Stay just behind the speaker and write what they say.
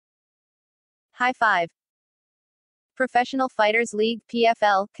High five. Professional Fighters League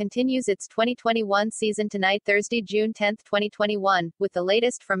 (PFL) continues its 2021 season tonight, Thursday, June 10, 2021, with the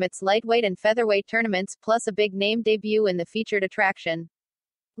latest from its lightweight and featherweight tournaments, plus a big-name debut in the featured attraction.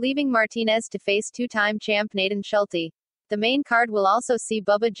 Leaving Martinez to face two-time champ Nathan Schulte. The main card will also see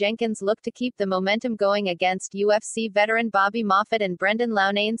Bubba Jenkins look to keep the momentum going against UFC veteran Bobby Moffett and Brendan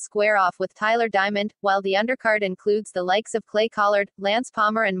Loughnane square off with Tyler Diamond, while the undercard includes the likes of Clay Collard, Lance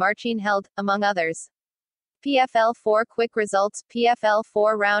Palmer and Marcin Held, among others. PFL 4 quick results. PFL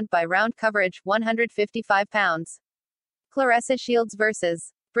 4 round-by-round coverage, 155 pounds. Claressa Shields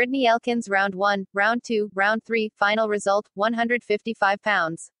vs. Brittany Elkins round 1, round 2, round 3, final result, 155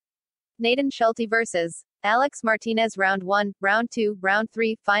 pounds. Nathan Schulte vs. Alex Martinez round 1, round 2, round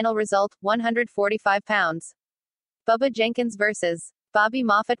 3, final result, 145 pounds. Bubba Jenkins vs. Bobby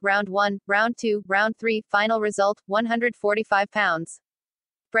Moffett round 1, round 2, round 3, final result, 145 pounds.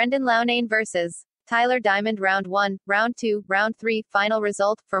 Brendan Loughnane vs. Tyler Diamond round 1, round 2, round 3, final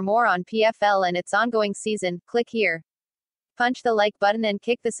result. For more on PFL and its ongoing season, click here. Punch the like button and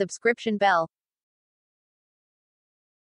kick the subscription bell.